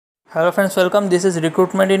Hello friends, welcome. This is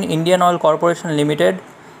Recruitment in Indian Oil Corporation Limited.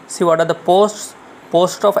 See what are the posts.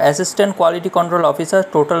 Post of Assistant Quality Control Officer,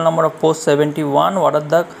 total number of posts 71. What are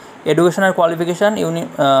the educational qualification?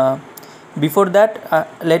 Before that,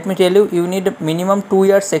 let me tell you, you need minimum 2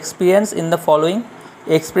 years experience in the following: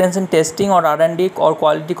 experience in testing or R&D or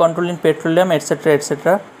quality control in petroleum, etc.,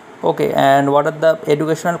 etc. Okay, and what are the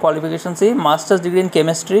educational qualifications? See, master's degree in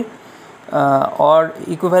chemistry or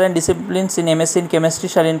equivalent disciplines in MSc in chemistry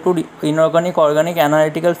shall include inorganic, organic,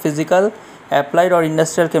 analytical, physical, applied or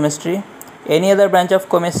industrial chemistry. Any other branch of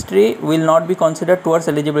chemistry will not be considered towards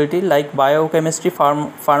eligibility, like biochemistry,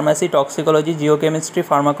 pharmacy, toxicology, geochemistry,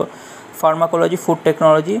 pharmacology, food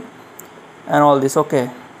technology, and all this. Okay,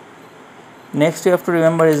 next you have to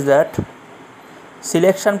remember is that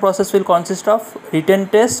selection process will consist of written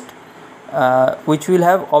test, which will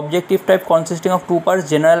have objective type consisting of 2 parts: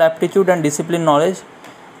 general aptitude and discipline knowledge.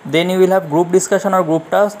 Then you will have group discussion or group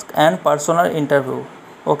task and personal interview.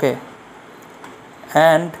 Okay,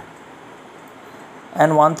 and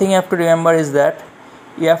one thing you have to remember is that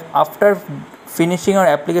you have, after finishing your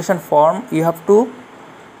application form, you have to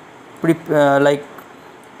like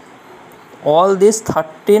all these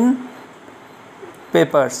 13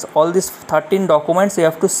 papers, all these 13 documents you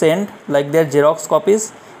have to send, like their Xerox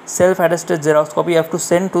copies, self-attested Xerox copy, you have to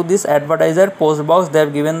send to this advertiser post box. They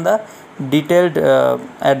have given the detailed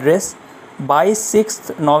address by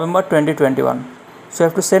 6th November 2021. So you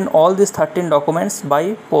have to send all these 13 documents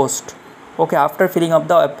by post. Okay, after filling up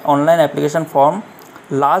the online application form,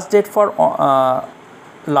 last date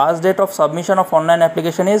of submission of online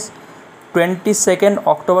application is 22nd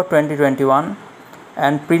October 2021,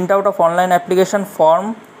 and printout of online application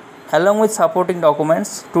form along with supporting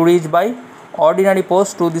documents to reach by ordinary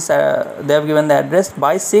post to this they have given the address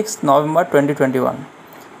by 6th November 2021.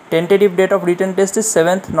 Tentative date of written test is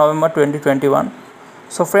 7th November 2021.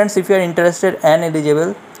 So friends, if you are interested and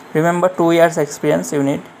eligible, remember 2 years experience you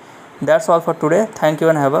need. That's all for today. Thank you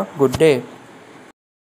and have a good day.